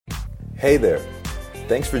Hey there.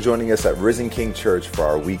 Thanks for joining us at Risen King Church for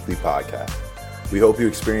our weekly podcast. We hope you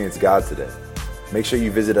experience God today. Make sure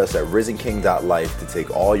you visit us at risenking.life to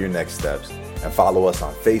take all your next steps and follow us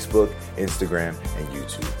on Facebook, Instagram, and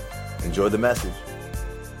YouTube. Enjoy the message.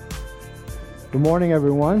 Good morning,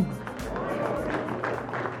 everyone.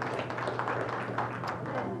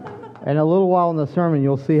 In a little while in the sermon,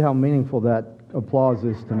 you'll see how meaningful that applause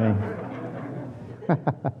is to me.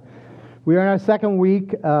 We are in our second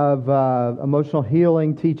week of emotional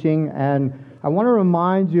healing teaching, and I want to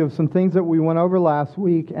remind you of some things that we went over last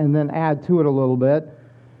week and then add to it a little bit.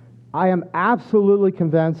 I am absolutely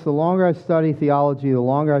convinced the longer I study theology, the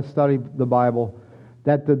longer I study the Bible,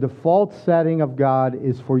 that the default setting of God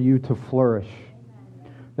is for you to flourish.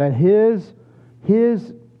 That His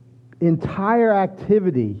entire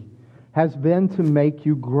activity has been to make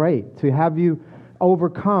you great, to have you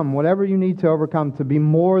overcome whatever you need to overcome, to be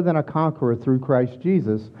more than a conqueror through Christ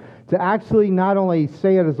Jesus, to actually not only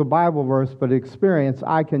say it as a Bible verse, but experience,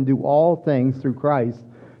 I can do all things through Christ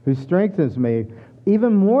who strengthens me.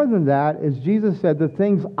 Even more than that, as Jesus said, the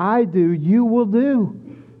things I do, you will do,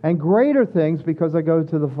 and greater things because I go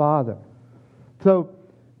to the Father. So,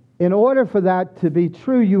 in order for that to be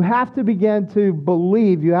true, you have to begin to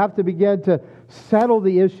believe, you have to begin to settle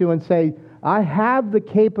the issue and say, I have the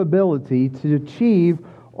capability to achieve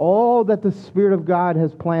all that the Spirit of God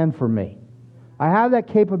has planned for me. I have that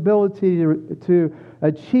capability to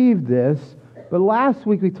achieve this. But last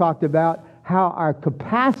week we talked about how our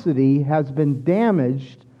capacity has been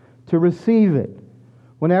damaged to receive it.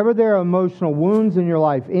 Whenever there are emotional wounds in your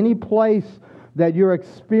life, any place that you're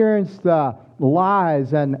experienced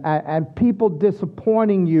lies and people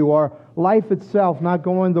disappointing you, or life itself not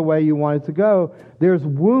going the way you want it to go, there's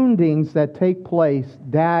woundings that take place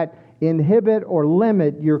that inhibit or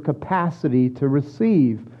limit your capacity to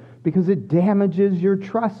receive because it damages your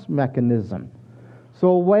trust mechanism. So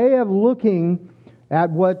a way of looking at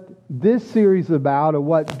what this series is about, or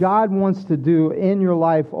what God wants to do in your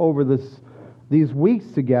life over these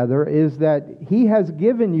weeks together, is that He has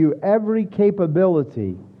given you every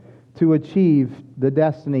capability to achieve the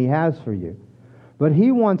destiny He has for you. But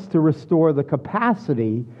He wants to restore the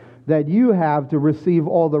capacity that you have to receive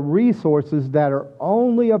all the resources that are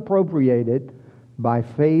only appropriated by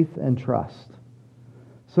faith and trust.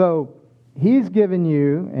 So He's given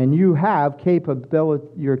you, and you have capability,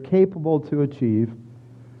 you're capable to achieve,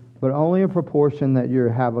 but only a proportion that you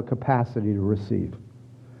have a capacity to receive.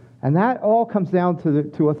 And that all comes down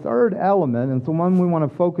to a third element, and it's the one we want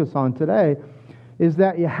to focus on today, is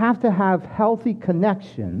that you have to have healthy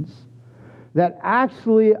connections that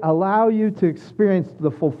actually allow you to experience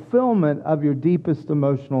the fulfillment of your deepest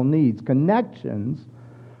emotional needs. Connections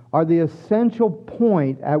are the essential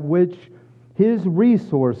point at which His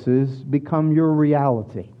resources become your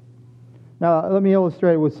reality. Now, let me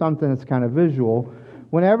illustrate it with something that's kind of visual.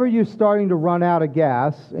 Whenever you're starting to run out of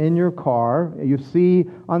gas in your car, you see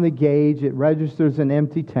on the gauge it registers an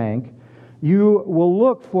empty tank, you will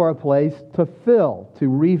look for a place to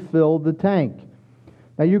refill the tank.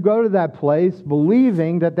 Now you go to that place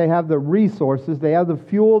believing that they have the resources, they have the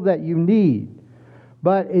fuel that you need.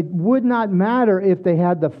 But it would not matter if they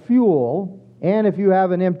had the fuel and if you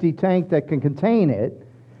have an empty tank that can contain it,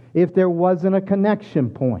 if there wasn't a connection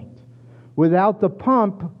point. Without the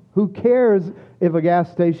pump, who cares if a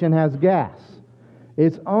gas station has gas?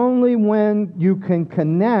 It's only when you can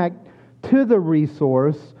connect to the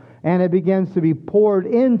resource and it begins to be poured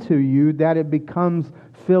into you that it becomes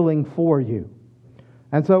filling for you.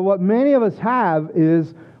 And so what many of us have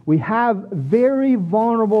is we have very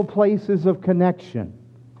vulnerable places of connection.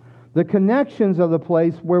 The connections are the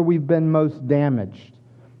place where we've been most damaged.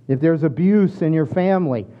 If there's abuse in your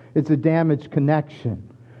family, it's a damaged connection.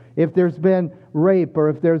 If there's been rape or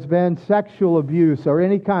if there's been sexual abuse or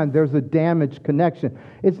any kind, there's a damaged connection.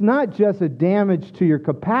 It's not just a damage to your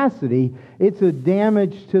capacity, it's a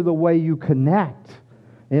damage to the way you connect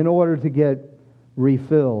in order to get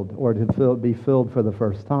refilled or to be filled for the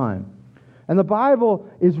first time. And the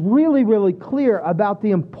Bible is really, really clear about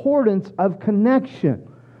the importance of connection.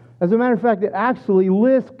 As a matter of fact, it actually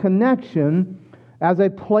lists connection as a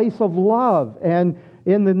place of love. And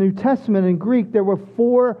in the New Testament in Greek, there were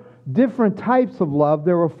 4 different types of love.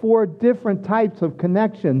 There were 4 different types of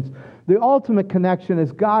connections. The ultimate connection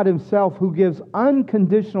is God Himself, who gives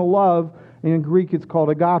unconditional love. And in Greek, it's called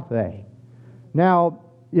agape. Now,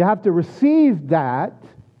 you have to receive that.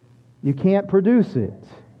 You can't produce it.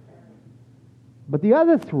 But the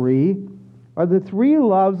other 3 are the 3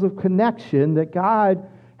 loves of connection that God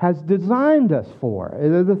has designed us for.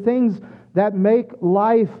 They're the things that make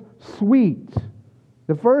life sweet.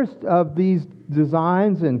 The first of these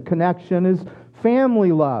designs and connection is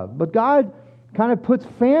family love. But God kind of puts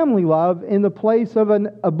family love in the place of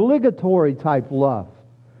an obligatory type love.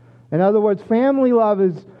 In other words, family love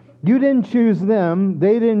is you didn't choose them,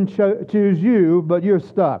 they didn't choose you, but you're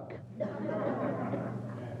stuck.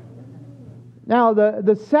 Now,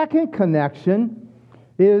 the second connection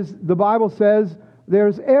is, the Bible says,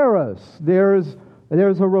 there's eros, there's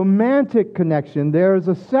a romantic connection, there's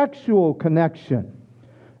a sexual connection.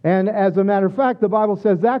 And as a matter of fact, the Bible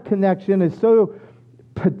says that connection is so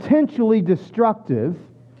potentially destructive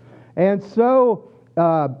and so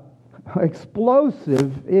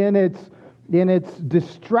explosive in its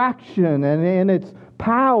distraction and in its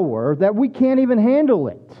power that we can't even handle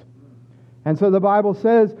it. And so the Bible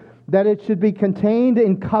says that it should be contained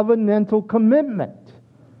in covenantal commitment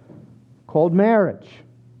called marriage.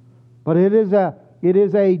 But it is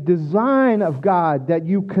a design of God that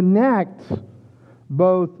you connect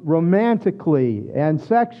both romantically and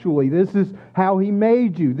sexually. This is how He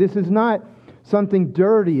made you. This is not something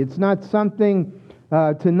dirty. It's not something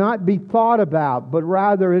to not be thought about, but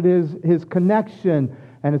rather it is His connection,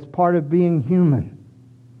 and it's part of being human.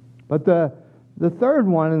 But the third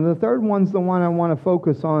one, and the third one's the one I want to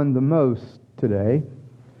focus on the most today,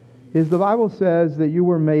 is the Bible says that you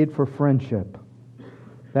were made for friendship.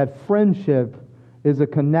 That friendship is a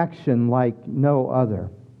connection like no other.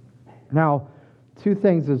 Now, two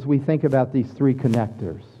things as we think about these three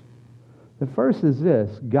connectors. The first is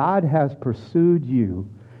this: God has pursued you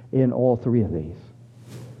in all three of these.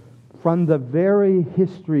 From the very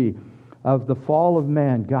history of the fall of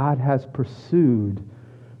man, God has pursued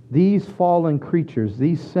these fallen creatures,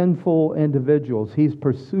 these sinful individuals. He's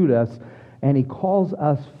pursued us, and He calls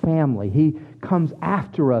us family. He comes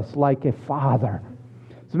after us like a father.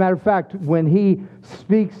 As a matter of fact, when He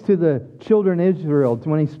speaks to the children of Israel,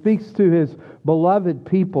 when He speaks to His beloved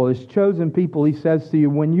people, His chosen people, He says to you,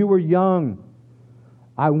 when you were young,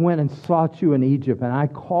 I went and sought you in Egypt, and I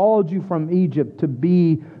called you from Egypt to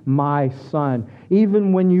be my son.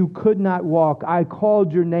 Even when you could not walk, I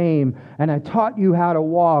called your name, and I taught you how to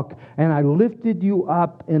walk, and I lifted you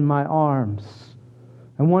up in my arms.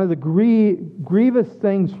 And one of the grievous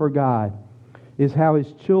things for God is how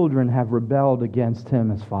His children have rebelled against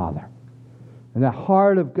Him as Father. And the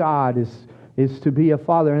heart of God is to be a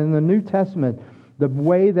father. And in the New Testament, the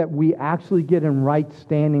way that we actually get in right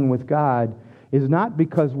standing with God is not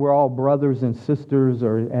because we're all brothers and sisters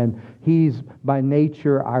and He's by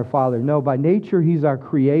nature our Father. No, by nature He's our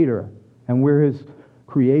Creator and we're His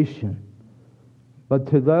creation. But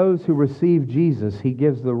to those who receive Jesus, He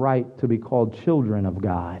gives the right to be called children of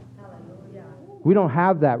God. Hallelujah. We don't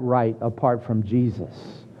have that right apart from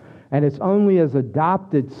Jesus. And it's only as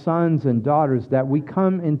adopted sons and daughters that we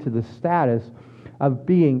come into the status of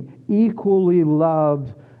being equally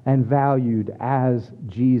loved and valued as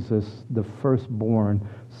Jesus, the firstborn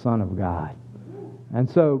Son of God. And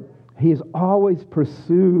so He has always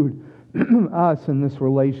pursued us in this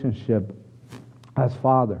relationship as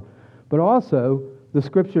Father. But also, the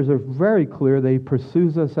Scriptures are very clear that He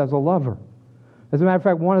pursues us as a lover. As a matter of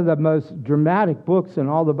fact, one of the most dramatic books in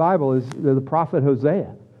all the Bible is the prophet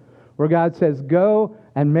Hosea, where God says, go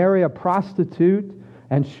and marry a prostitute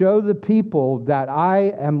and show the people that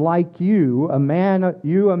I am like you, a man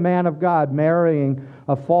of God, marrying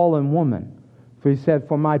a fallen woman. For He said,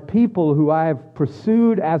 for my people who I have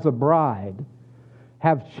pursued as a bride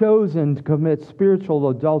have chosen to commit spiritual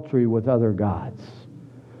adultery with other gods.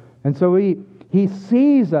 And so He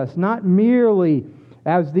sees us not merely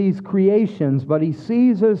as these creations, but He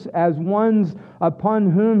sees us as ones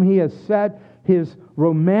upon whom He has set His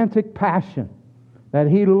romantic passion. That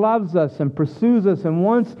He loves us and pursues us and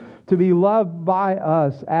wants to be loved by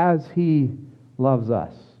us as He loves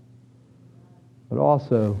us. But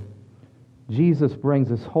also, Jesus brings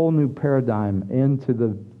this whole new paradigm into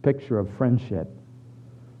the picture of friendship.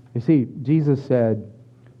 You see, Jesus said,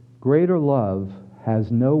 greater love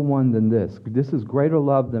has no one than this. This is greater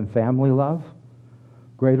love than family love,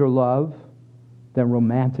 greater love than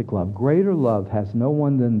romantic love. Greater love has no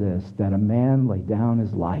one than this, that a man lay down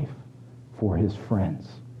his life for his friends.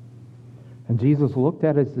 And Jesus looked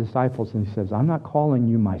at His disciples and He says, I'm not calling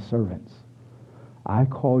you my servants. I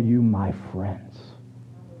call you my friends.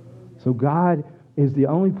 So God is the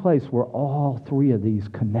only place where all three of these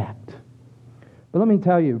connect. But let me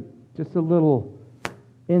tell you just a little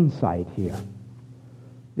insight here.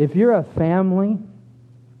 If you're a family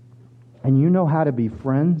and you know how to be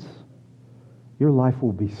friends, your life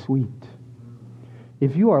will be sweet.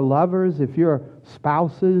 If you are lovers, if you're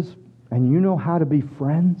spouses, and you know how to be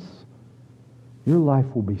friends, your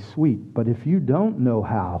life will be sweet. But if you don't know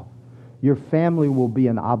how, your family will be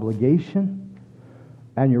an obligation,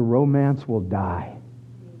 and your romance will die.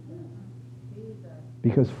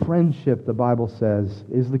 Because friendship, the Bible says,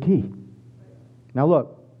 is the key. Now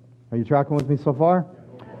look, are you tracking with me so far?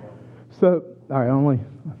 So, all right,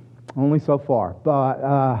 only so far. But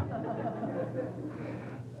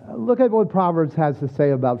look at what Proverbs has to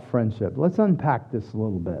say about friendship. Let's unpack this a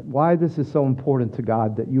little bit. Why this is so important to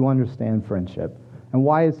God that you understand friendship, and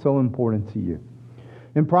why it's so important to you.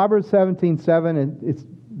 In Proverbs 17:7, it's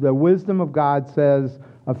the wisdom of God says,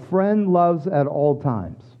 "A friend loves at all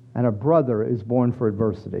times, and a brother is born for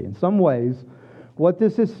adversity." In some ways, what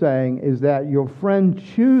this is saying is that your friend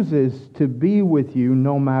chooses to be with you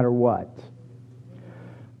no matter what.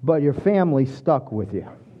 But your family's stuck with you.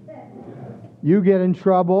 You get in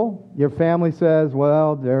trouble, your family says,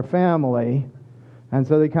 well, they're family, and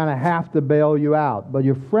so they kind of have to bail you out. But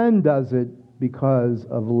your friend does it because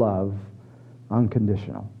of love,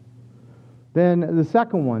 unconditional. Then the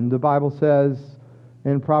second one, the Bible says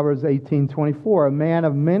in Proverbs 18:24, "A man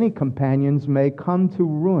of many companions may come to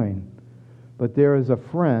ruin, but there is a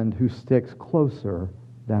friend who sticks closer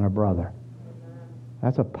than a brother."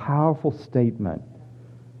 That's a powerful statement.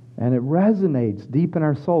 And it resonates deep in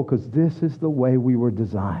our soul because this is the way we were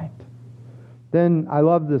designed. Then I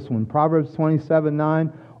love this one. Proverbs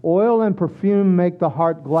 27:9, "Oil and perfume make the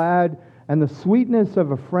heart glad, and the sweetness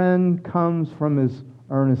of a friend comes from his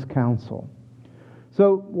earnest counsel."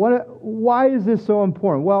 So why is this so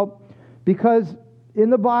important? Well, because in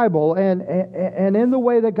the Bible and in the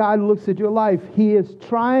way that God looks at your life, He is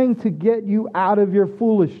trying to get you out of your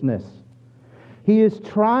foolishness. He is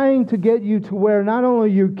trying to get you to where not only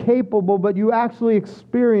you're capable, but you actually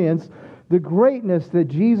experience the greatness that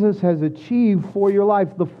Jesus has achieved for your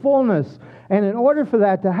life, the fullness. And in order for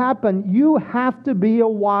that to happen, you have to be a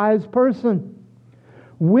wise person.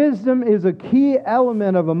 Wisdom is a key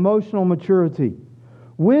element of emotional maturity.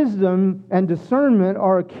 Wisdom and discernment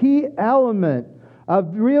are a key element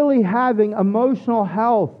of really having emotional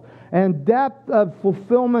health and depth of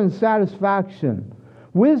fulfillment and satisfaction.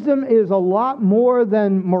 Wisdom is a lot more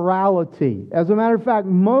than morality. As a matter of fact,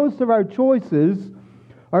 most of our choices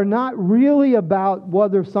are not really about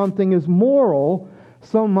whether something is moral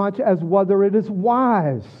so much as whether it is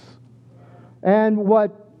wise. And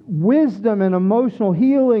what wisdom and emotional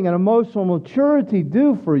healing and emotional maturity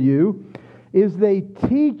do for you is they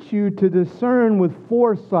teach you to discern with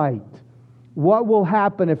foresight what will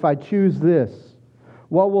happen if I choose this.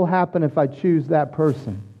 What will happen if I choose that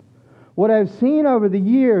person? What I've seen over the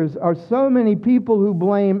years are so many people who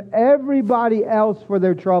blame everybody else for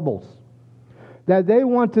their troubles. That they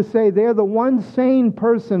want to say they're the one sane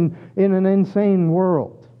person in an insane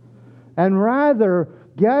world. And rather,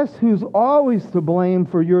 guess who's always to blame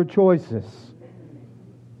for your choices?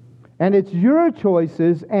 And it's your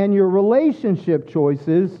choices and your relationship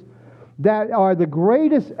choices that are the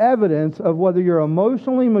greatest evidence of whether you're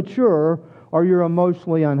emotionally mature or you're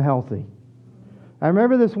emotionally unhealthy. I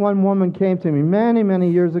remember this one woman came to me many,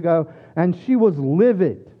 many years ago, and she was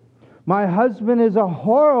livid. "My husband is a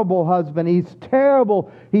horrible husband. He's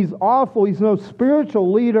terrible. He's awful. He's no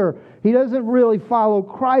spiritual leader. He doesn't really follow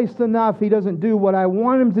Christ enough. He doesn't do what I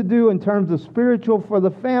want him to do in terms of spiritual for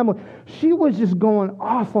the family." She was just going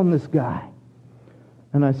off on this guy.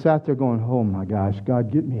 And I sat there going, "Oh my gosh,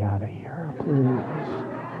 God, get me out of here, please."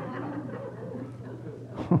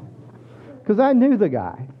 Because I knew the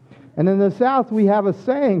guy. And in the South, we have a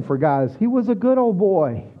saying for guys. He was a good old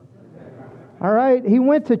boy. All right? He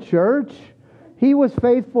went to church. He was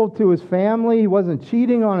faithful to his family. He wasn't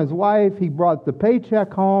cheating on his wife. He brought the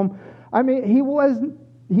paycheck home. I mean,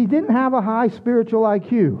 he didn't have a high spiritual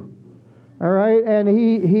IQ. All right? And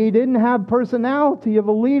he didn't have personality of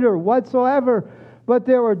a leader whatsoever. But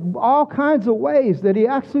there were all kinds of ways that he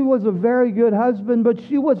actually was a very good husband, but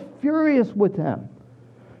she was furious with him.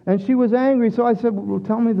 And she was angry, so I said, "Well,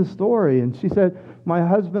 tell me the story." And she said, "My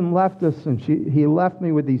husband left us, and he left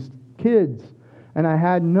me with these kids, and I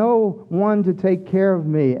had no one to take care of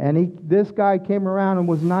me. And this guy came around and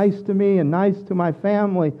was nice to me and nice to my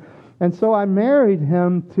family. And so I married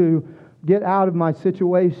him to get out of my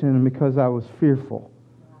situation because I was fearful."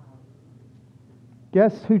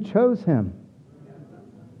 Guess who chose him?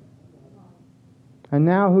 And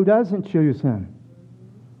now who doesn't choose him?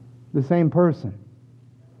 The same person.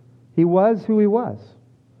 He was who he was.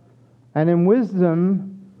 And in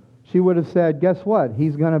wisdom, she would have said, guess what?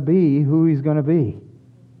 He's going to be who he's going to be.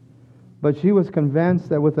 But she was convinced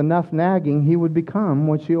that with enough nagging, he would become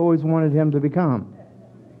what she always wanted him to become.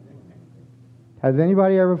 Has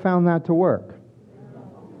anybody ever found that to work?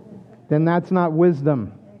 Then that's not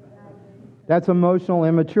wisdom. That's emotional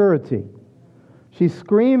immaturity. She's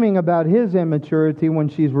screaming about his immaturity when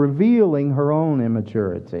she's revealing her own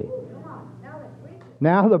immaturity.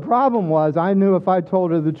 Now the problem was, I knew if I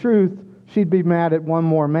told her the truth, she'd be mad at one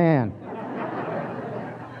more man.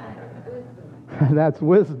 That's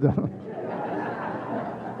wisdom.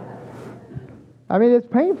 I mean, it's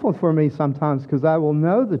painful for me sometimes because I will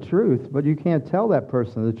know the truth, but you can't tell that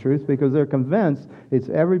person the truth because they're convinced it's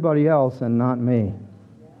everybody else and not me.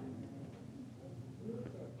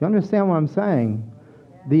 You understand what I'm saying?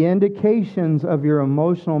 The indications of your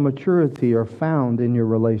emotional maturity are found in your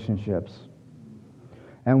relationships.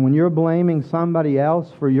 And when you're blaming somebody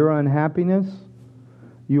else for your unhappiness,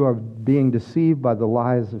 you are being deceived by the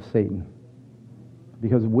lies of Satan.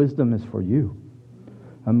 Because wisdom is for you.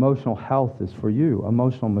 Emotional health is for you.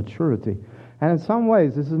 Emotional maturity. And in some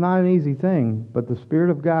ways, this is not an easy thing, but the Spirit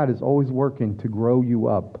of God is always working to grow you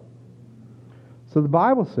up. So the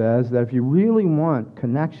Bible says that if you really want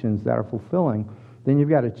connections that are fulfilling, then you've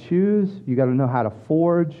got to choose, you've got to know how to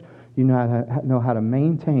forge, you know how to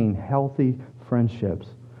maintain healthy friendships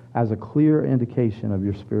as a clear indication of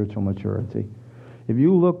your spiritual maturity. If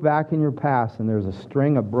you look back in your past and there's a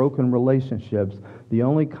string of broken relationships, the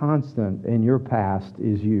only constant in your past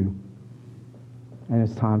is you. And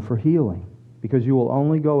it's time for healing, because you will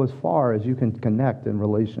only go as far as you can connect in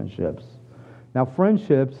relationships. Now,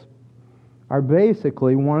 friendships are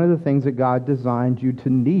basically one of the things that God designed you to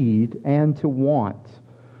need and to want.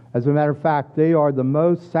 As a matter of fact, they are the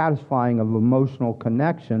most satisfying of emotional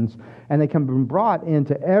connections, and they can be brought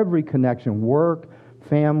into every connection, work,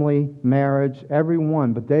 family, marriage, every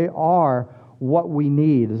one. But they are what we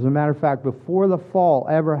need. As a matter of fact, before the fall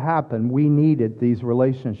ever happened, we needed these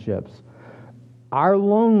relationships. Our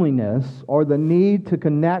loneliness or the need to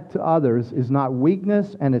connect to others is not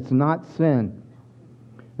weakness and it's not sin.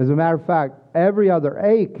 As a matter of fact, every other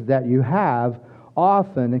ache that you have,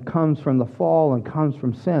 often it comes from the fall and comes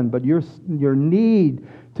from sin. But your need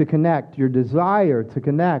to connect, your desire to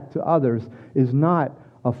connect to others is not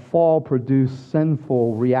a fall-produced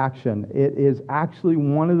sinful reaction. It is actually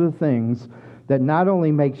one of the things that not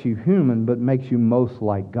only makes you human, but makes you most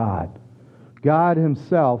like God. God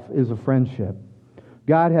Himself is a friendship.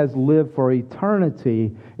 God has lived for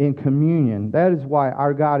eternity in communion. That is why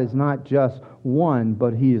our God is not just one,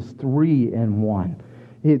 but He is three in one.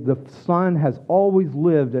 The Son has always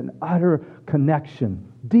lived in utter connection,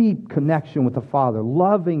 deep connection with the Father,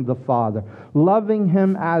 loving the Father, loving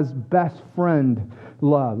Him as best friend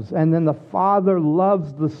loves. And then the Father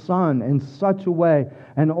loves the Son in such a way,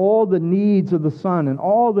 and all the needs of the Son and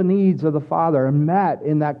all the needs of the Father are met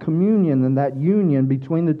in that communion and that union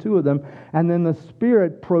between the two of them. And then the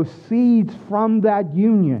Spirit proceeds from that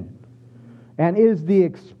union and is the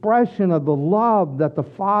expression of the love that the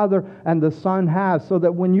Father and the Son have. So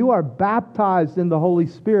that when you are baptized in the Holy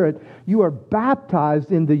Spirit, you are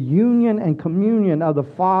baptized in the union and communion of the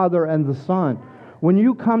Father and the Son. When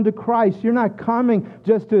you come to Christ, you're not coming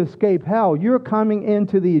just to escape hell. You're coming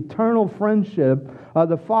into the eternal friendship of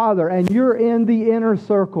the Father, and you're in the inner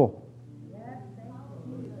circle.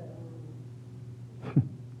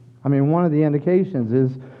 I mean, one of the indications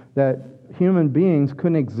is that human beings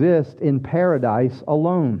couldn't exist in paradise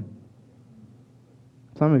alone.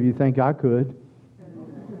 Some of you think I could.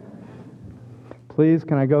 Please,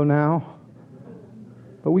 can I go now?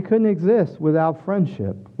 But we couldn't exist without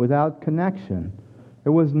friendship, without connection. It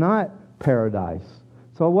was not paradise.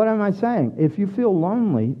 So what am I saying? If you feel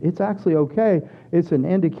lonely, it's actually okay. It's an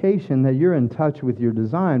indication that you're in touch with your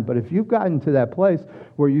design. But if you've gotten to that place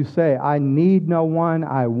where you say, I need no one,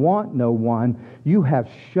 I want no one, you have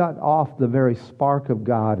shut off the very spark of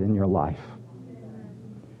God in your life.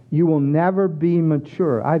 You will never be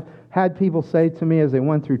mature. I've had people say to me as they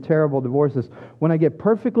went through terrible divorces, when I get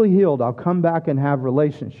perfectly healed, I'll come back and have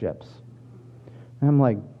relationships. And I'm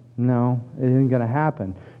like, no, it isn't going to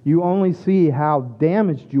happen. You only see how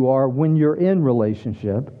damaged you are when you're in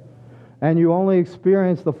relationship, and you only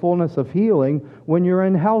experience the fullness of healing when you're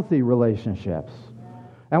in healthy relationships.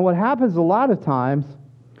 And what happens a lot of times,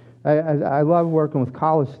 I love working with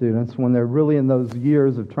college students when they're really in those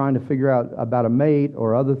years of trying to figure out about a mate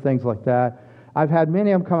or other things like that. I've had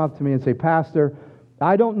many of them come up to me and say, Pastor,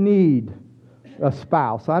 I don't need a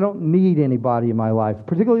spouse. I don't need anybody in my life,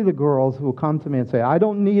 particularly the girls who will come to me and say, I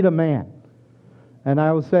don't need a man. And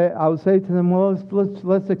I would say to them, well,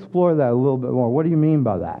 let's explore that a little bit more. What do you mean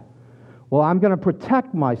by that? Well, I'm going to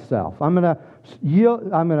protect myself. I'm going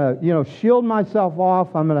to shield myself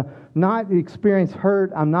off. I'm going to not experience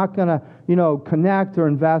hurt. I'm not going to, connect or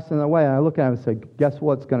invest in that way. And I look at them and say, guess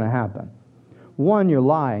what's going to happen? One, you're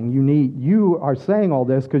lying. You are saying all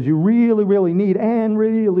this because you really, really need and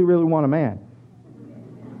really, really want a man.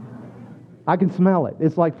 I can smell it.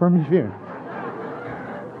 It's like perfume.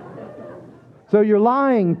 So you're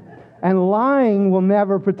lying, and lying will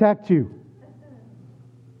never protect you.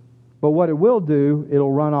 But what it will do,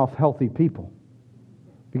 it'll run off healthy people.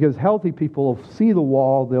 Because healthy people will see the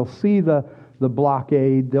wall, they'll see the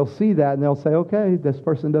blockade, they'll see that, and they'll say, okay, this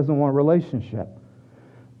person doesn't want a relationship.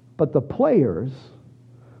 But the players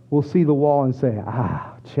will see the wall and say,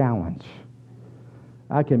 challenge.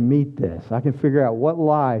 I can meet this. I can figure out what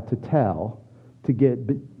lie to tell to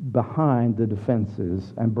get behind the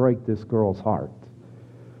defenses and break this girl's heart.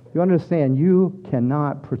 You understand, you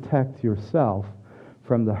cannot protect yourself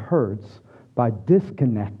from the hurts by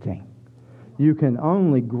disconnecting. You can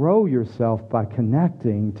only grow yourself by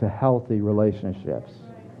connecting to healthy relationships.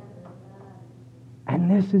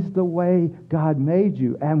 And this is the way God made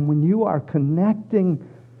you. And when you are connecting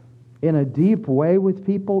in a deep way with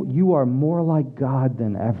people, you are more like God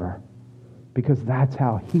than ever. Because that's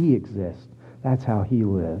how He exists. That's how He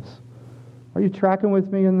lives. Are you tracking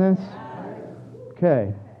with me in this?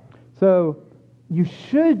 Okay. So you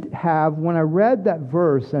should have, when I read that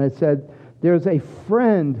verse and it said, there's a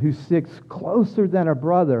friend who sticks closer than a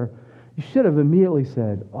brother, you should have immediately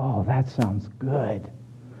said, oh, that sounds good.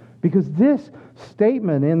 Because this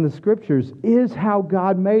statement in the Scriptures is how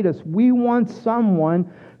God made us. We want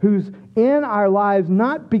someone who's in our lives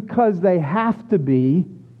not because they have to be,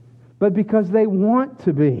 but because they want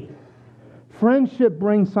to be. Friendship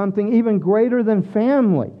brings something even greater than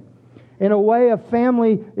family. In a way, a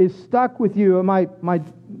family is stuck with you.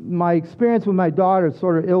 My experience with my daughter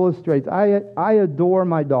sort of illustrates. I adore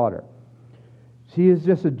my daughter. She is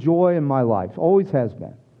just a joy in my life. Always has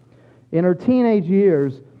been. In her teenage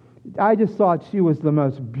years, I just thought she was the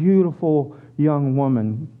most beautiful young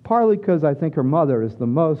woman. Partly because I think her mother is the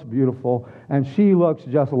most beautiful, and she looks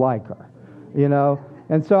just like her. You know?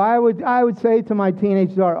 And so I would say to my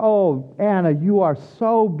teenage daughter, oh, Anna, you are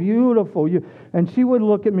so beautiful. And she would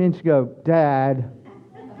look at me and she'd go, Dad,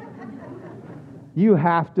 you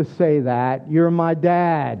have to say that. You're my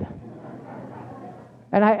dad.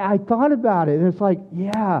 And I thought about it, and it's like,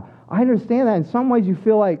 yeah, I understand that. In some ways you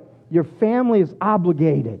feel like your family is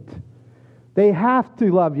obligated. They have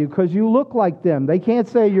to love you because you look like them. They can't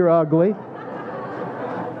say you're ugly.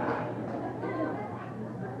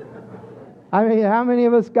 I mean, how many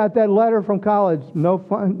of us got that letter from college? No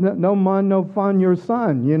fun, no fun, your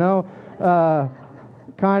son, you know,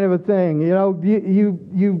 kind of a thing. You know,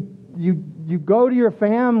 you go to your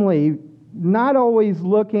family not always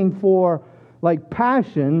looking for like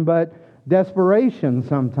passion, but desperation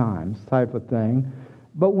sometimes type of thing.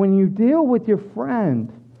 But when you deal with your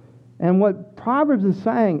friend, and what Proverbs is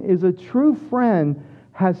saying is a true friend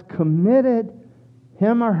has committed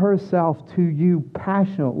him or herself to you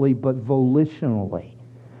passionately but volitionally.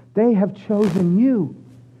 They have chosen you.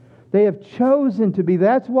 They have chosen to be.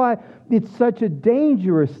 That's why it's such a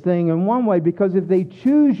dangerous thing in one way, because if they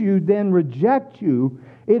choose you, then reject you,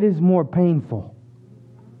 it is more painful.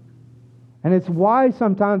 And it's why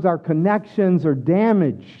sometimes our connections are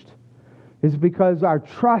damaged, is because our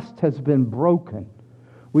trust has been broken.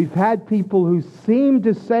 We've had people who seem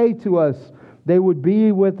to say to us they would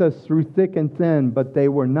be with us through thick and thin, but they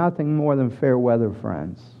were nothing more than fair weather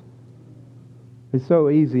friends. It's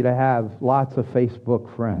so easy to have lots of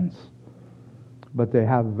Facebook friends, but they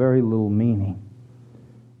have very little meaning.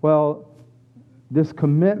 Well, this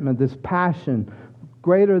commitment, this passion,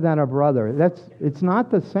 greater than a brother, it's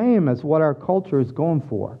not the same as what our culture is going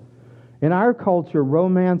for. In our culture,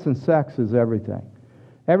 romance and sex is everything.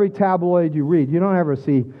 Every tabloid you read, you don't ever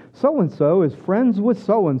see so-and-so is friends with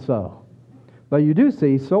so-and-so. But you do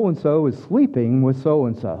see so-and-so is sleeping with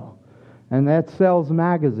so-and-so. And that sells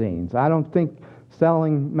magazines. I don't think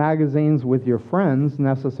selling magazines with your friends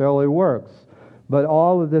necessarily works. But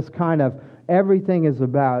all of this kind of, everything is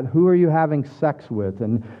about who are you having sex with?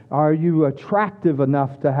 And are you attractive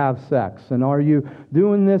enough to have sex? And are you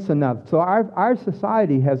doing this enough? So our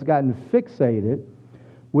society has gotten fixated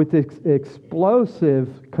with this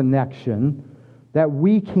explosive connection that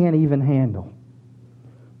we can't even handle.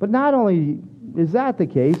 But not only is that the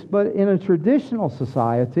case, but in a traditional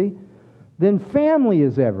society, then family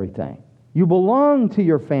is everything. You belong to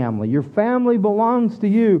your family. Your family belongs to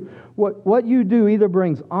you. What you do either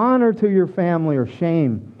brings honor to your family or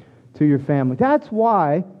shame to your family. That's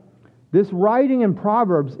why this writing in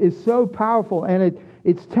Proverbs is so powerful, and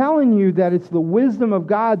it's telling you that it's the wisdom of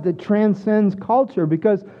God that transcends culture,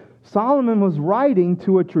 because Solomon was writing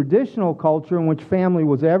to a traditional culture in which family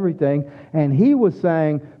was everything, and he was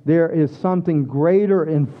saying there is something greater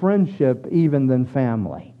in friendship even than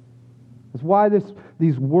family. That's why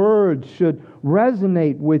these words should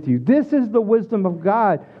resonate with you. This is the wisdom of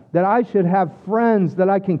God. that I should have friends that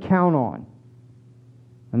I can count on.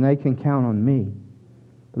 And they can count on me.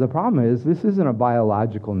 But the problem is, this isn't a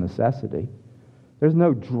biological necessity. There's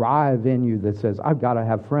no drive in you that says, I've got to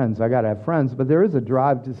have friends, I've got to have friends. But there is a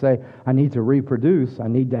drive to say, I need to reproduce, I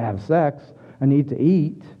need to have sex, I need to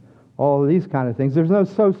eat, all of these kind of things. There's no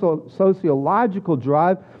sociological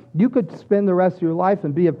drive. You could spend the rest of your life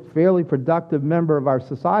and be a fairly productive member of our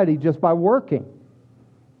society just by working.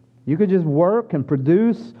 You could just work and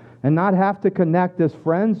produce and not have to connect as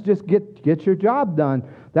friends. Just get your job done.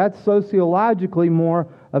 That's sociologically more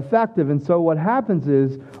effective. And so what happens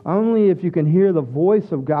is, only if you can hear the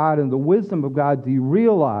voice of God and the wisdom of God do you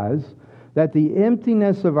realize that the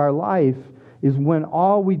emptiness of our life is when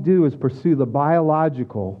all we do is pursue the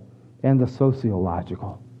biological and the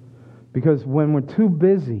sociological. Because when we're too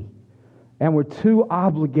busy and we're too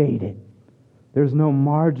obligated, there's no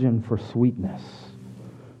margin for sweetness.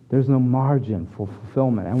 There's no margin for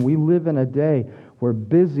fulfillment. And we live in a day where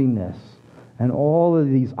busyness and all of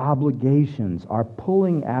these obligations are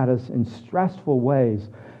pulling at us in stressful ways,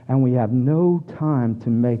 and we have no time to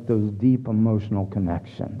make those deep emotional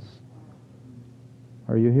connections.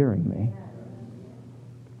 Are you hearing me?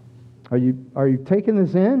 Are you taking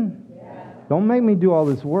this in? Yeah. Don't make me do all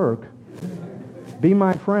this work. Be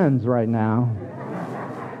my friends right now.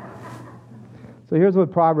 So here's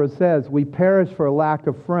what Proverbs says: we perish for a lack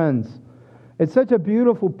of friends. It's such a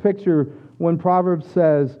beautiful picture when Proverbs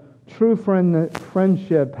says true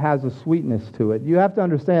friendship has a sweetness to it. You have to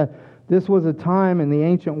understand, this was a time in the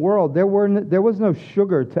ancient world, there was no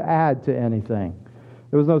sugar to add to anything.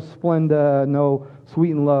 There was no Splenda, no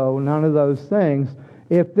Sweet and Low, none of those things.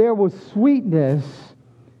 If there was sweetness,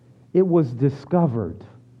 it was discovered.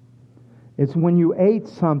 It's when you ate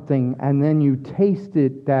something and then you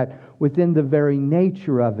tasted that within the very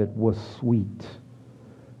nature of it was sweet.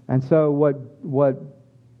 And so what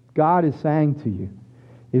God is saying to you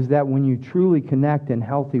is that when you truly connect in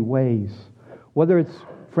healthy ways, whether it's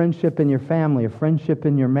friendship in your family, or friendship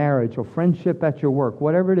in your marriage, or friendship at your work,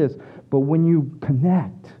 whatever it is, but when you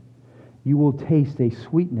connect, you will taste a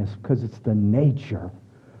sweetness because it's the nature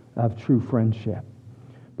of true friendship.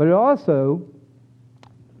 But it also,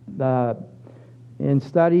 in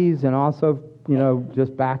studies and also,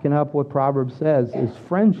 just backing up what Proverbs says, is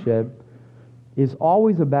friendship is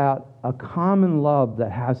always about a common love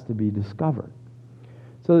that has to be discovered.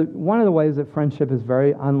 So one of the ways that friendship is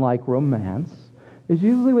very unlike romance is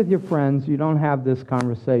usually with your friends, you don't have this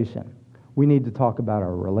conversation. We need to talk about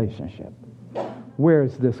our relationship. Where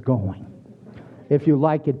is this going? If you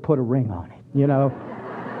like it, put a ring on it, you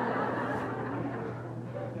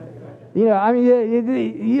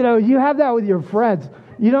have that with your friends.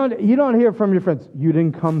 You don't hear from your friends, you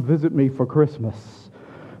didn't come visit me for Christmas.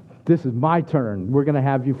 This is my turn. We're going to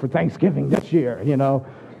have you for Thanksgiving this year,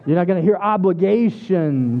 You're not going to hear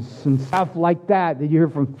obligations and stuff like that you hear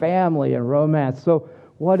from family and romance. So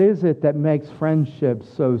what is it that makes friendship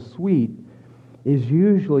so sweet is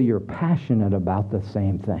usually you're passionate about the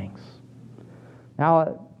same things.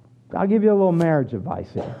 Now, I'll give you a little marriage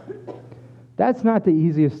advice here. That's not the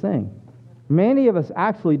easiest thing. Many of us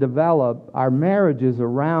actually develop our marriages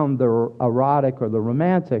around the erotic or the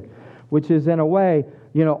romantic, which is in a way,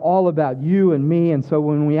 all about you and me. And so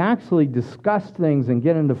when we actually discuss things and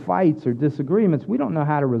get into fights or disagreements, we don't know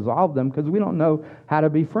how to resolve them because we don't know how to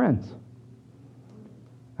be friends.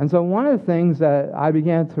 And so one of the things that I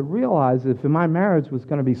began to realize, if my marriage was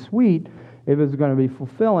going to be sweet, if it was going to be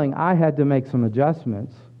fulfilling, I had to make some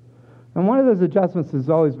adjustments. And one of those adjustments has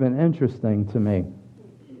always been interesting to me.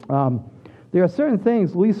 There are certain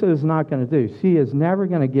things Lisa is not going to do. She is never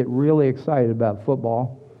going to get really excited about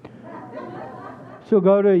football. She'll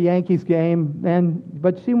go to a Yankees game,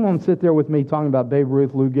 but she won't sit there with me talking about Babe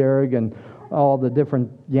Ruth, Lou Gehrig, and all the different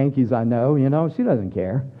Yankees I know. She doesn't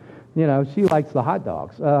care. She likes the hot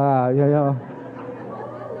dogs. That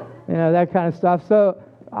kind of stuff. So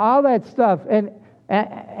all that stuff, and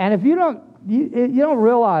if you don't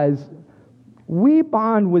realize, we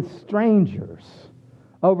bond with strangers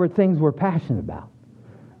over things we're passionate about.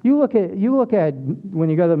 You look at when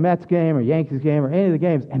you go to the Mets game or Yankees game or any of the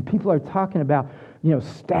games, and people are talking about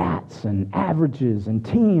stats and averages and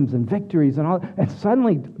teams and victories and all, and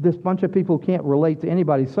suddenly this bunch of people who can't relate to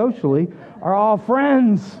anybody socially are all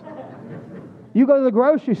friends. You go to the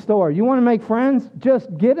grocery store, you want to make friends?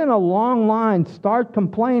 Just get in a long line, start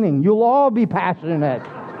complaining. You'll all be passionate.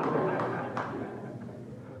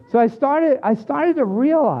 So I started to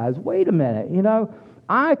realize, wait a minute,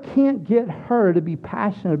 I can't get her to be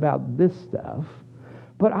passionate about this stuff,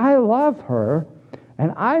 but I love her,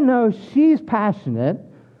 and I know she's passionate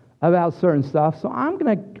about certain stuff, so I'm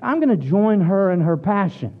gonna join her in her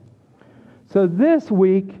passion. So this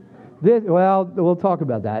week, we'll talk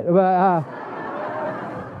about that.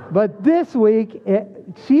 But this week,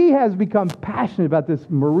 she has become passionate about this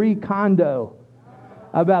Marie Kondo,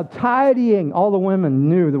 about tidying. All the women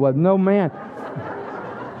knew there was no man.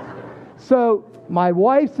 So my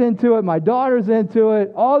wife's into it, my daughter's into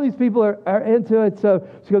it, all these people are into it. So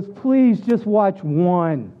she goes, please just watch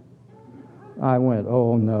one. I went,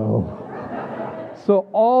 oh no. So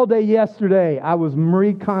all day yesterday, I was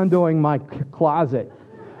Marie Kondoing my closet.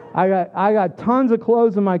 I got tons of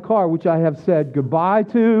clothes in my car, which I have said goodbye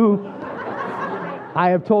to. I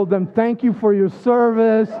have told them, thank you for your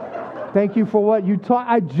service. Thank you for what you taught.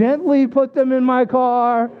 I gently put them in my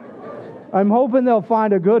car. I'm hoping they'll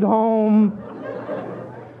find a good home.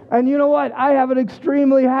 And you know what? I have an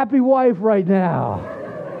extremely happy wife right now.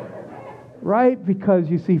 Right? Because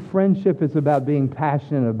you see, friendship is about being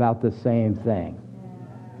passionate about the same thing.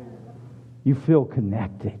 You feel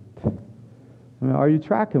connected. I mean, are you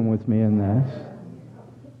tracking with me in this?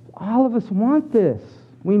 All of us want this.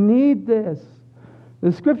 We need this.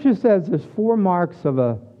 The scripture says there's 4 marks of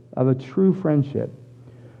a true friendship.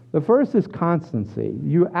 The first is constancy.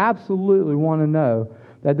 You absolutely want to know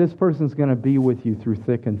that this person's going to be with you through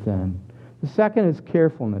thick and thin. The second is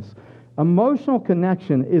carefulness. Emotional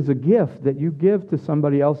connection is a gift that you give to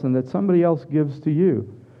somebody else and that somebody else gives to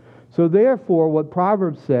you. So therefore, what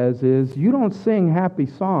Proverbs says is, you don't sing happy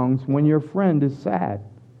songs when your friend is sad.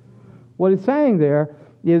 What it's saying there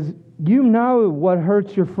is, you know what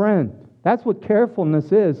hurts your friend. That's what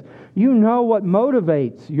carefulness is. You know what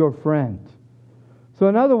motivates your friend. So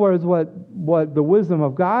in other words, what the wisdom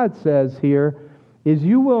of God says here is,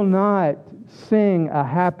 you will not sing a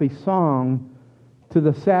happy song to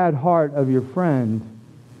the sad heart of your friend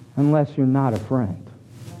unless you're not a friend.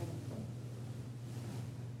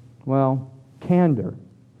 Well, candor.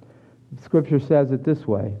 Scripture says it this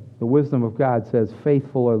way. The wisdom of God says,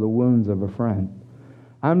 faithful are the wounds of a friend.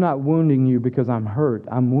 I'm not wounding you because I'm hurt.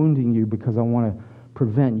 I'm wounding you because I want to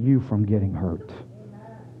prevent you from getting hurt.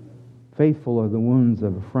 Faithful are the wounds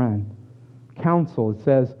of a friend. Counsel, it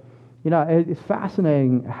says, it's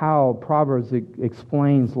fascinating how Proverbs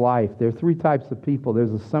explains life. There are 3 types of people.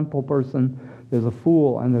 There's a simple person, there's a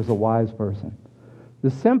fool, and there's a wise person. The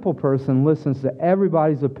simple person listens to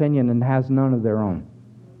everybody's opinion and has none of their own.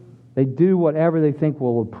 They do whatever they think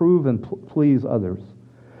will approve and please others.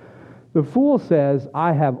 The fool says,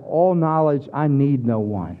 I have all knowledge, I need no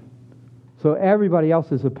one. So everybody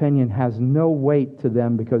else's opinion has no weight to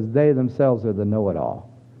them because they themselves are the know-it-all.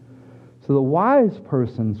 So the wise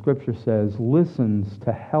person, Scripture says, listens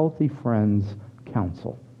to healthy friends'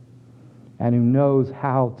 counsel and who knows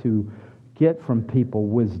how to get from people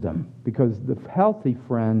wisdom, because the healthy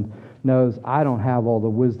friend knows, I don't have all the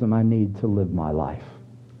wisdom I need to live my life.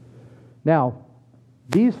 Now,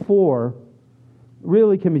 these 4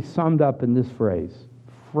 really can be summed up in this phrase.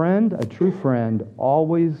 Friend, a true friend,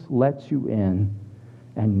 always lets you in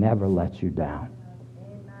and never lets you down.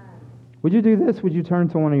 Amen. Would you do this? Would you turn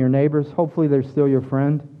to one of your neighbors? Hopefully they're still your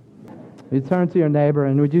friend. You turn to your neighbor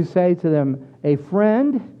and would you say to them, a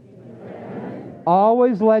friend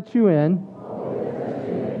always lets you in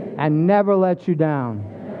and never lets you down.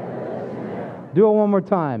 Do it one more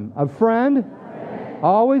time. A friend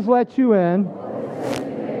always lets you in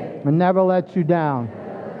and never lets you down.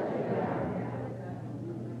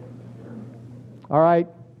 All right.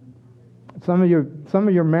 Some of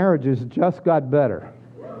your marriages just got better.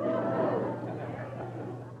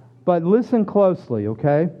 But listen closely,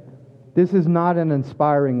 okay? This is not an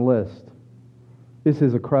inspiring list. This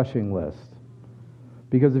is a crushing list.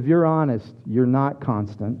 Because if you're honest, you're not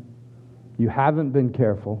constant. You haven't been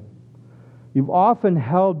careful. You've often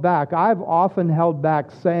held back. I've often held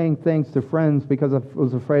back saying things to friends because I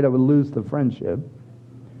was afraid I would lose the friendship.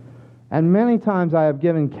 And many times I have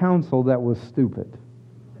given counsel that was stupid.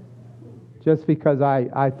 Just because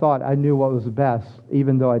I thought I knew what was best,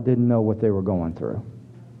 even though I didn't know what they were going through.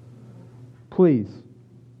 Please,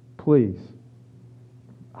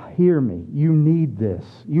 hear me. You need this.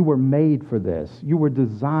 You were made for this. You were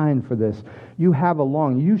designed for this. You have a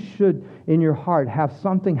longing. You should, in your heart, have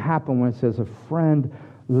something happen when it says a friend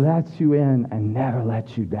lets you in and never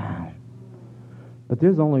lets you down. But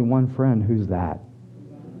there's only one friend who's that.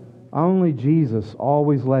 Only Jesus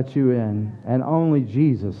always lets you in, and only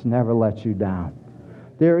Jesus never lets you down.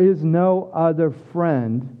 There is no other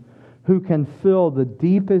friend who can fill the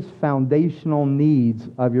deepest foundational needs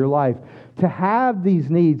of your life. To have these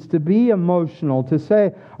needs, to be emotional, to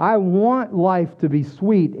say, I want life to be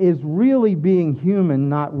sweet, is really being human,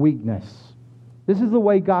 not weakness. This is the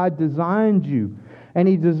way God designed you. And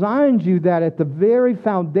He designed you that at the very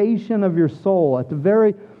foundation of your soul, at the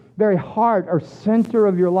very very heart or center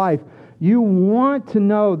of your life, you want to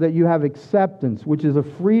know that you have acceptance, which is a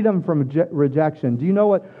freedom from rejection. Do you know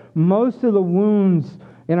what? Most of the wounds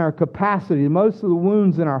in our capacity, most of the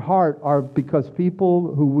wounds in our heart are because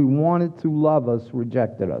people who we wanted to love us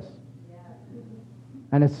rejected us.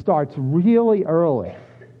 And it starts really early.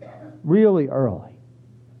 Really early.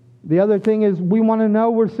 The other thing is we want to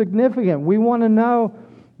know we're significant. We want to know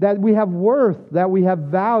that we have worth, that we have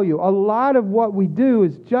value. A lot of what we do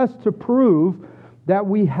is just to prove that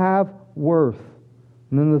we have worth.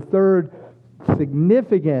 And then the third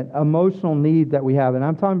significant emotional need that we have, and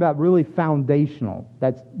I'm talking about really foundational,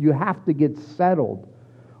 that's you have to get settled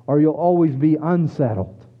or you'll always be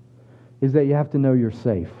unsettled, is that you have to know you're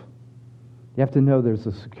safe. You have to know there's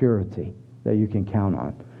a security that you can count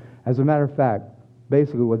on. As a matter of fact,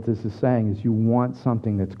 basically what this is saying is you want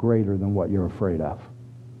something that's greater than what you're afraid of.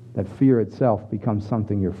 That fear itself becomes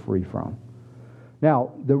something you're free from.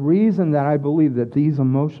 Now, the reason that I believe that these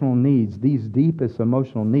emotional needs, these deepest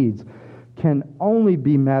emotional needs, can only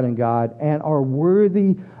be met in God and are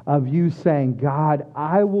worthy of you saying, God,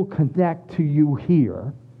 I will connect to you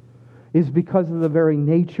here, is because of the very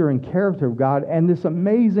nature and character of God and this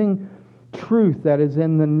amazing truth that is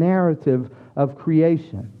in the narrative of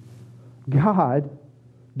creation. God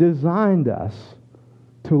designed us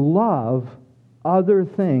to love other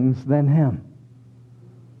things than Him.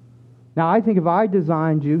 Now, I think if I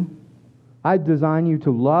designed you, I'd design you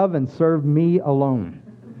to love and serve me alone.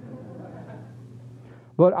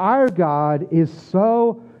 But our God is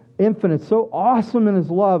so infinite, so awesome in His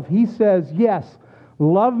love. He says, yes,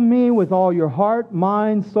 love me with all your heart,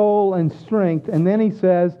 mind, soul, and strength. And then He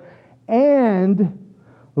says, and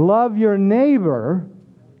love your neighbor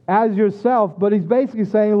as yourself. But He's basically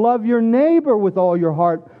saying, love your neighbor with all your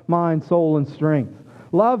heart, mind, soul, and strength.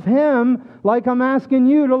 Love him like I'm asking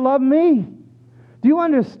you to love me. Do you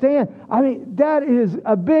understand? I mean, that is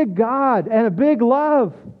a big God and a big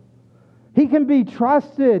love. He can be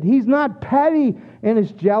trusted. He's not petty in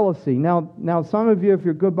His jealousy. Now, some of you, if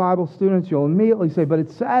you're good Bible students, you'll immediately say, but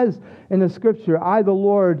it says in the Scripture, I, the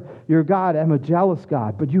Lord, your God, am a jealous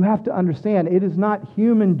God. But you have to understand, it is not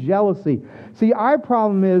human jealousy. See, our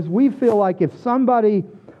problem is we feel like if somebody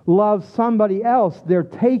loves somebody else, they're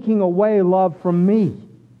taking away love from me.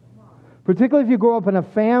 Particularly if you grow up in a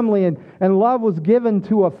family and love was given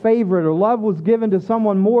to a favorite or love was given to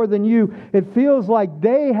someone more than you, it feels like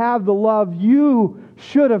they have the love you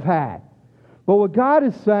should have had. But what God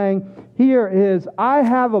is saying here is, I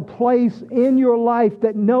have a place in your life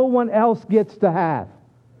that no one else gets to have.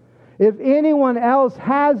 If anyone else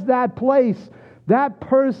has that place, that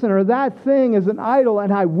person or that thing is an idol,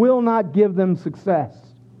 and I will not give them success.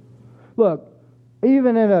 Look,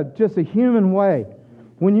 even in just a human way,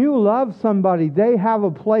 when you love somebody, they have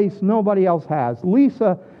a place nobody else has.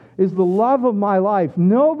 Lisa is the love of my life.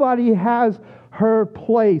 Nobody has her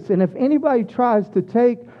place. And if anybody tries to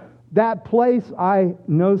take that place, I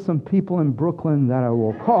know some people in Brooklyn that I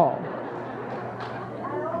will call.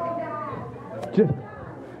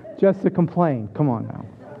 Just to complain. Come on now.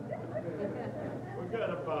 Forget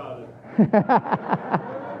about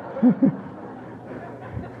it.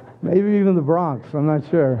 Maybe even the Bronx. I'm not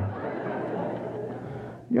sure.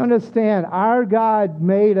 You understand, our God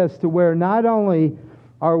made us to where not only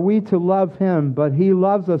are we to love Him, but He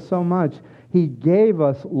loves us so much, He gave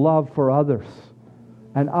us love for others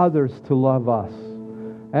and others to love us.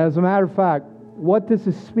 And as a matter of fact, what this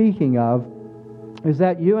is speaking of is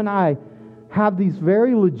that you and I have these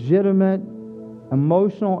very legitimate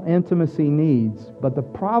emotional intimacy needs, but the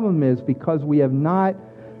problem is because we have not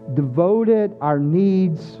devoted our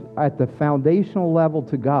needs at the foundational level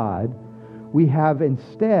to God, we have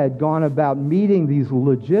instead gone about meeting these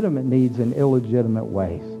legitimate needs in illegitimate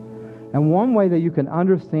ways. And one way that you can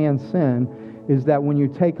understand sin is that when you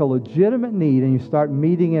take a legitimate need and you start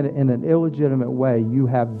meeting it in an illegitimate way, you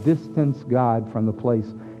have distanced God from the place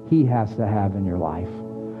He has to have in your life.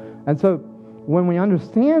 And so when we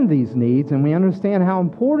understand these needs and we understand how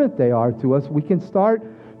important they are to us, we can start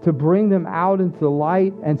to bring them out into the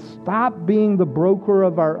light and stop being the broker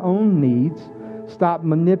of our own needs, stop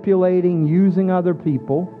manipulating, using other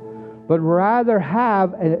people, but rather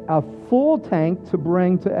have a full tank to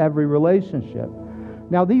bring to every relationship.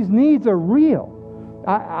 Now, these needs are real.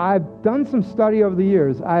 I've done some study over the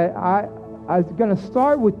years. I'm going to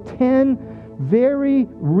start with 10 very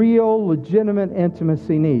real, legitimate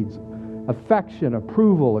intimacy needs. Affection,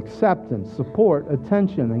 approval, acceptance, support,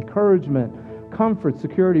 attention, encouragement, comfort,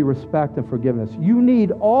 security, respect, and forgiveness. You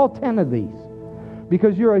need all 10 of these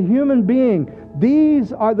because you're a human being.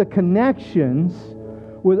 These are the connections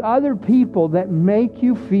with other people that make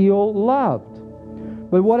you feel loved.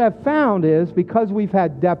 But what I've found is because we've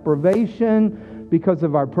had deprivation, because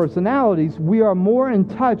of our personalities, we are more in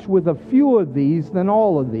touch with a few of these than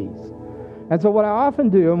all of these. And so what I often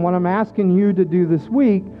do, and what I'm asking you to do this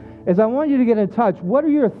week, is I want you to get in touch. What are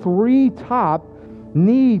your 3 top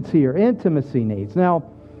needs here, intimacy needs? Now,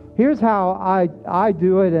 here's how I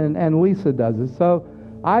do it, and Lisa does it. So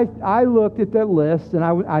I looked at that list, and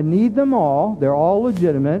I need them all. They're all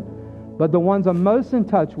legitimate. But the ones I'm most in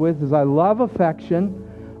touch with is I love affection.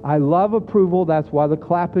 I love approval. That's why the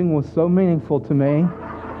clapping was so meaningful to me.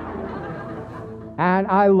 And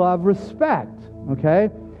I love respect. Okay?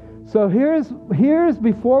 So here's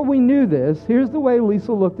before we knew this, here's the way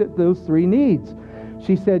Lisa looked at those 3 needs.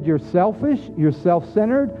 She said, you're selfish, you're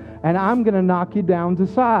self-centered, and I'm going to knock you down to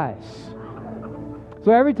size.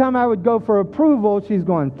 So every time I would go for approval, she's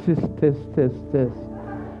going, tis, tis, tis, tis.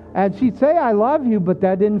 And she'd say, I love you, but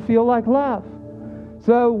that didn't feel like love.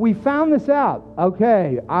 So we found this out.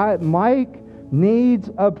 Okay, Mike needs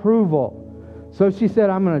approval. So she said,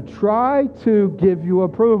 I'm going to try to give you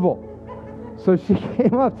approval. So she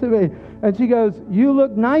came up to me and she goes, you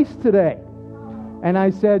look nice today. And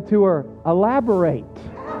I said to her, elaborate.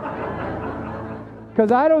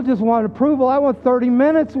 Because I don't just want approval, I want 30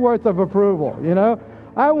 minutes worth of approval, you know.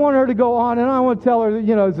 I want her to go on and I want to tell her,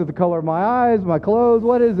 you know, is it the color of my eyes, my clothes,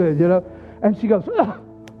 what is it, you know. And she goes, ugh.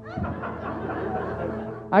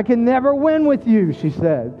 I can never win with you, she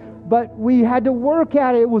said. But we had to work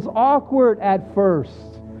at it. It was awkward at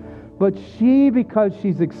first. But she, because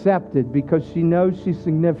she's accepted, because she knows she's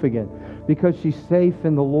significant, because she's safe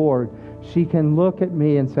in the Lord, she can look at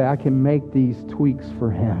me and say, I can make these tweaks for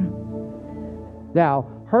him. Now,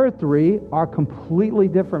 her 3 are completely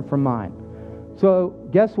different from mine. So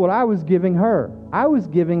guess what I was giving her? I was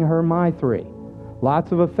giving her my 3.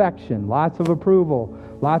 Lots of affection, lots of approval,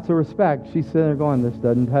 lots of respect. She's sitting there going, this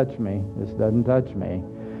doesn't touch me. This doesn't touch me.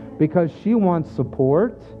 Because she wants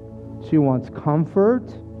support, she wants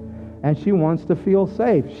comfort, and she wants to feel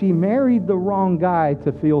safe. She married the wrong guy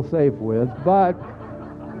to feel safe with, but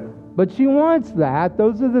she wants that.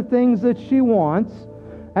 Those are the things that she wants.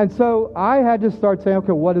 And so I had to start saying,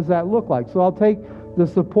 okay, what does that look like? So I'll take the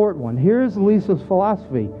support one. Here's Lisa's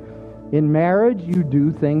philosophy. In marriage, you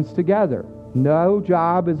do things together. No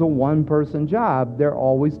job is a one-person job. They're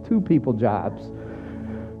always 2 people jobs.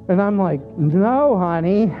 And I'm like, no,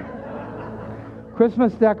 honey.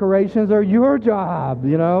 Christmas decorations are your job,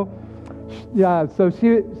 you know. Yeah, so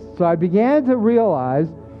I began to realize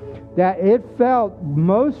that it felt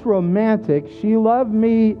most romantic. She loved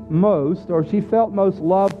me most, or she felt most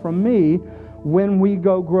love from me when we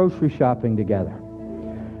go grocery shopping together.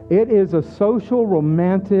 It is a social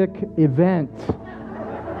romantic event.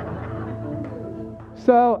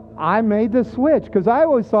 So I made the switch because I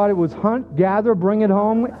always thought it was hunt, gather, bring it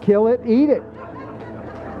home, kill it, eat it.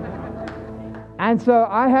 And so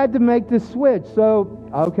I had to make this switch. So,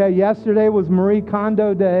 okay, yesterday was Marie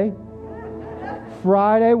Kondo Day.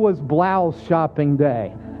 Friday was blouse shopping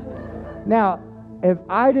day. Now, if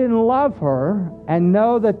I didn't love her and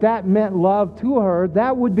know that that meant love to her,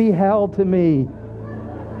 that would be hell to me.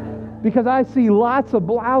 Because I see lots of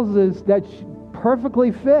blouses that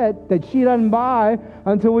perfectly fit that she doesn't buy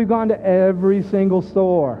until we've gone to every single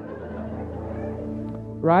store.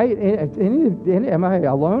 Right? Am I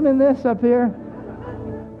alone in this up here?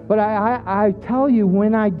 But I tell you,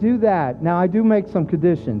 when I do that, now I do make some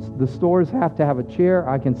conditions. The stores have to have a chair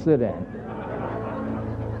I can sit in.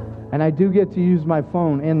 And I do get to use my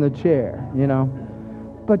phone in the chair, you know.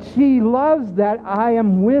 But she loves that I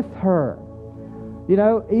am with her. You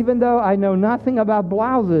know, even though I know nothing about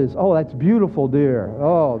blouses. Oh, that's beautiful, dear.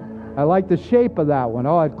 Oh, I like the shape of that one.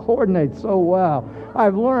 Oh, it coordinates so well.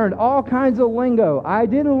 I've learned all kinds of lingo. I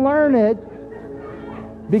didn't learn it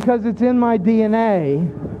because it's in my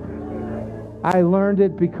DNA. I learned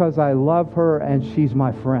it because I love her and she's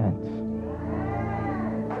my friend.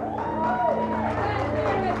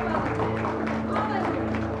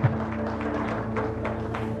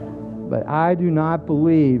 But I do not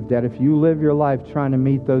believe that if you live your life trying to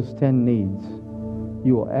meet those 10 needs,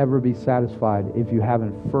 you will ever be satisfied if you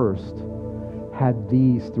haven't first had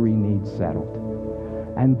these 3 needs settled.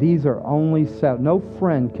 And these are only settled. No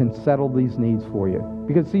friend can settle these needs for you.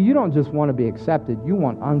 Because, see, you don't just want to be accepted. You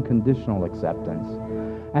want unconditional acceptance.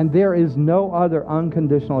 And there is no other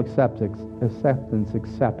unconditional acceptance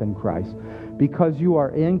except in Christ. Because you are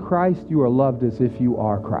in Christ, you are loved as if you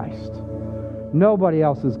are Christ. Nobody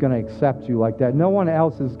else is going to accept you like that. No one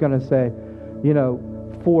else is going to say, you know,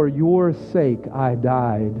 for your sake I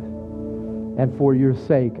died, and for your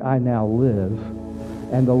sake I now live.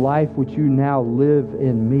 And the life which you now live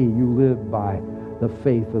in me, you live by the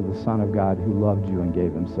faith of the Son of God who loved you and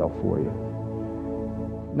gave himself for you.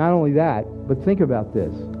 Not only that, but think about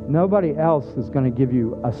this. Nobody else is going to give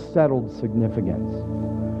you a settled significance.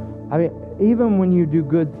 I mean, even when you do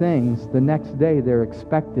good things, the next day they're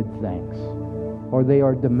expected things, or they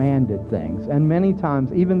are demanded things. And many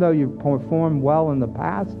times, even though you've performed well in the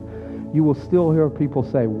past, you will still hear people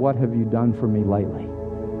say, "What have you done for me lately?"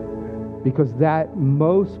 Because that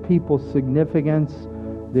most people's significance,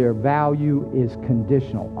 their value is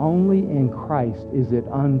conditional. Only in Christ is it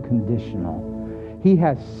unconditional. He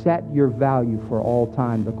has set your value for all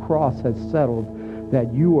time. The cross has settled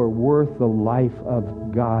that you are worth the life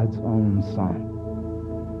of God's own Son.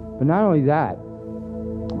 But not only that,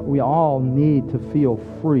 we all need to feel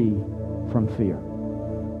free from fear.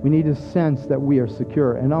 We need to sense that we are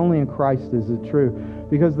secure, and only in Christ is it true.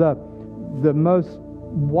 Because the most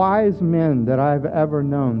wise men that I've ever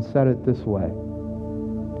known said it this way: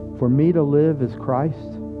 "For me to live is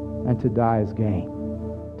Christ, and to die is gain.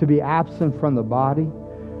 To be absent from the body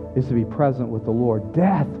is to be present with the Lord."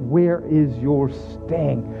 Death, where is your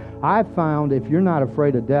sting? I found if you're not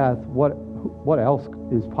afraid of death, what else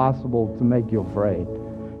is possible to make you afraid?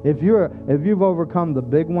 If you've overcome the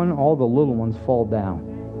big one, all the little ones fall down.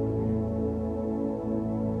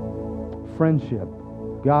 Friendship.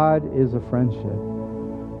 God is a friendship.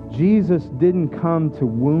 Jesus didn't come to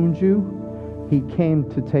wound you. He came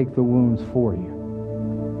to take the wounds for you.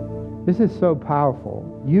 This is so powerful.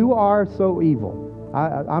 You are so evil.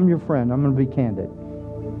 I'm your friend. I'm going to be candid.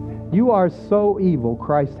 You are so evil,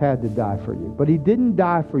 Christ had to die for you. But he didn't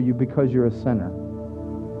die for you because you're a sinner.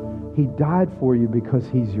 He died for you because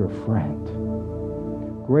he's your friend.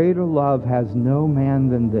 Greater love has no man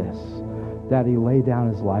than this, that he laid down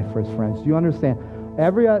his life for his friends. Do you understand?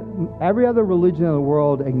 Every other religion in the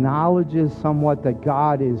world acknowledges somewhat that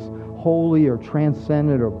God is holy or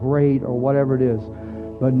transcendent or great or whatever it is.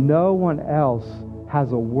 But no one else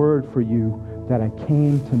has a word for you that I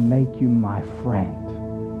came to make you my friend.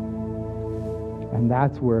 And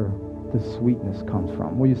that's where the sweetness comes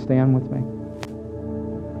from. Will you stand with me?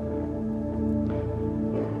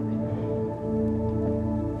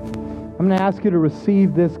 I'm going to ask you to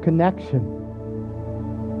receive this connection.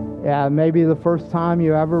 Yeah, maybe the first time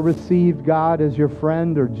you ever received God as your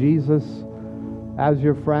friend or Jesus as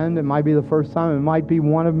your friend. It might be the first time. It might be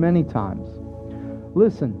one of many times.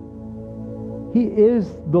 Listen, he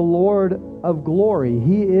is the Lord of glory.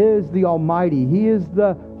 He is the Almighty. He is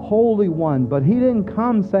the Holy One. But he didn't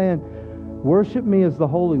come saying, "Worship me as the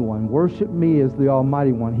Holy One. Worship me as the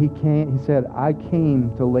Almighty One." He said, "I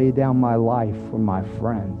came to lay down my life for my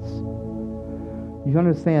friends." You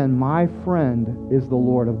understand, my friend is the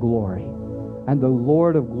Lord of glory. And the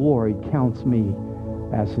Lord of glory counts me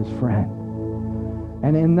as his friend.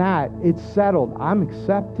 And in that, it's settled. I'm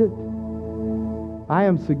accepted. I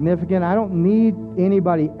am significant. I don't need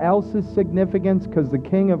anybody else's significance, because the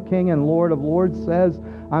King of Kings and Lord of Lords says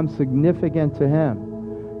I'm significant to him.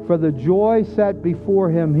 For the joy set before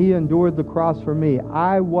him, he endured the cross for me.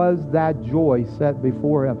 I was that joy set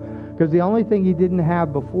before him. Because the only thing he didn't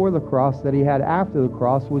have before the cross that he had after the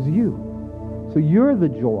cross was you. So you're the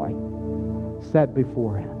joy set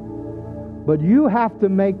before him. But you have to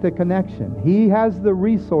make the connection. He has the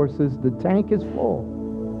resources. The tank is full.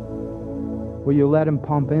 Will you let him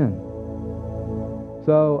pump in?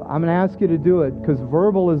 So I'm going to ask you to do it, because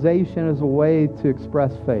verbalization is a way to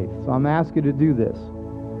express faith. So I'm going to ask you to do this.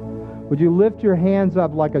 Would you lift your hands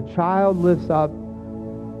up like a child lifts up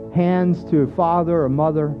hands to a father or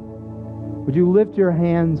mother? Would you lift your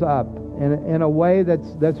hands up in a way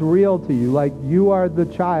that's real to you, like you are the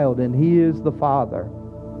child and he is the father?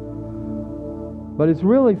 But it's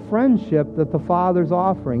really friendship that the Father's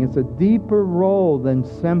offering. It's a deeper role than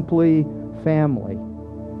simply family.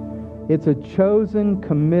 It's a chosen,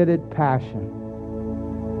 committed passion.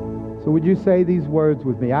 So would you say these words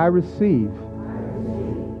with me? I receive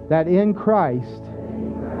that in Christ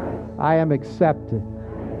I am accepted.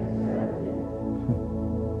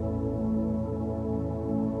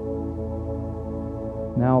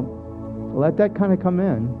 Now, let that kind of come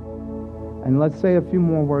in, and let's say a few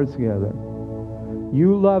more words together.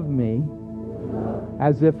 You love me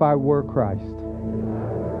as if I were Christ.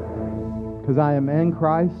 Because I am in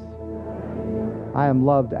Christ, I am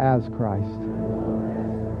loved as Christ.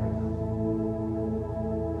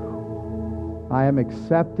 I am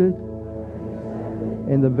accepted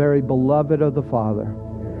in the very beloved of the Father.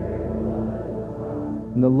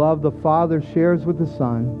 And the love the Father shares with the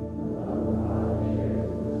Son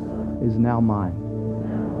is now mine,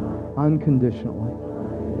 unconditionally,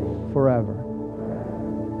 forever.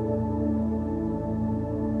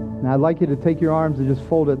 Now I'd like you to take your arms and just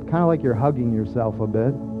fold it, kind of like you're hugging yourself a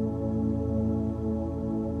bit.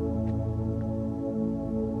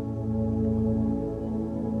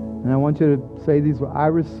 And I want you to say these words. I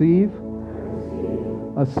receive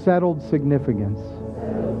a settled significance.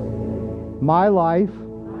 My life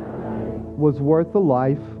was worth the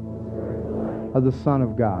life of the Son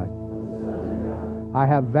of God. I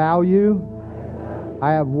have value.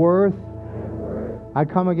 I have worth. I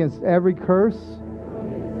come against every curse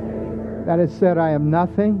that has said I am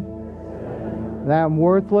nothing, that I am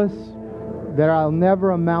worthless, that I'll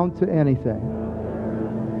never amount to anything.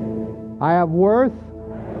 I have worth.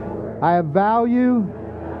 I have value.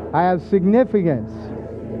 I have significance.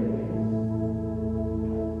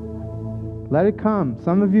 Let it come.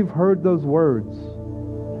 Some of you have heard those words.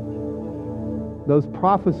 Those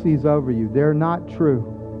prophecies over you. They're not true.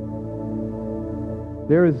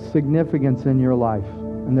 There is significance in your life,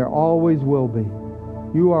 and there always will be.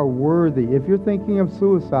 You are worthy. If you're thinking of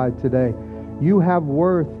suicide today, you have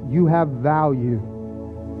worth. You have value.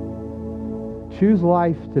 Choose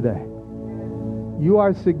life today. You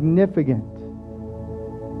are significant.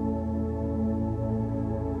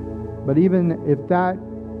 But even if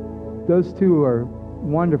those two are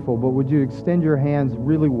wonderful, but would you extend your hands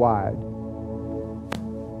really wide?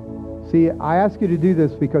 See, I ask you to do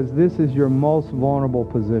this because this is your most vulnerable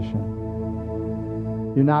position.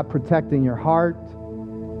 You're not protecting your heart.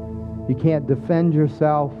 You can't defend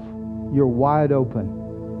yourself. You're wide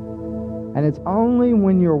open. And it's only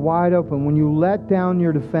when you're wide open, when you let down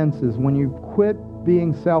your defenses, when you quit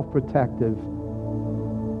being self-protective,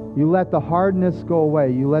 you let the hardness go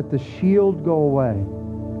away. You let the shield go away.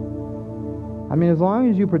 I mean, as long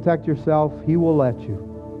as you protect yourself, He will let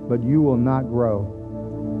you. But you will not grow.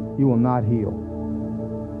 You will not heal.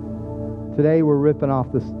 Today we're ripping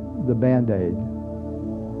off the Band-Aid.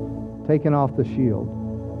 Taking off the shield.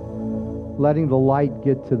 Letting the light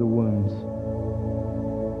get to the wounds.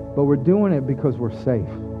 But we're doing it because we're safe.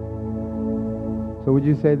 So would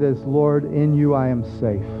you say this? Lord, in you I am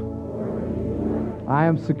safe. I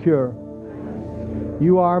am secure.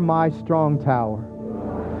 You are my strong tower.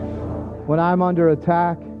 When I'm under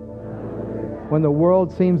attack, when the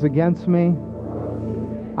world seems against me,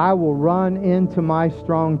 I will run into my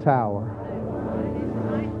strong tower.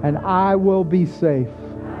 And I will be safe.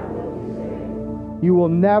 You will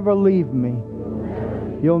never leave me.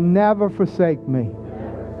 You'll never forsake me.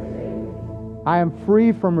 I am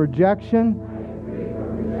free from rejection.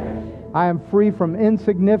 I am free from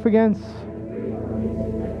insignificance.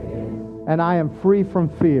 And I am free from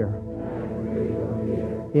fear.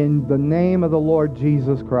 In the name of the Lord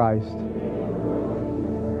Jesus Christ.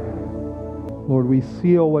 Lord, we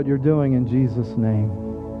seal what you're doing in Jesus' name.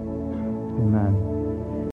 Amen.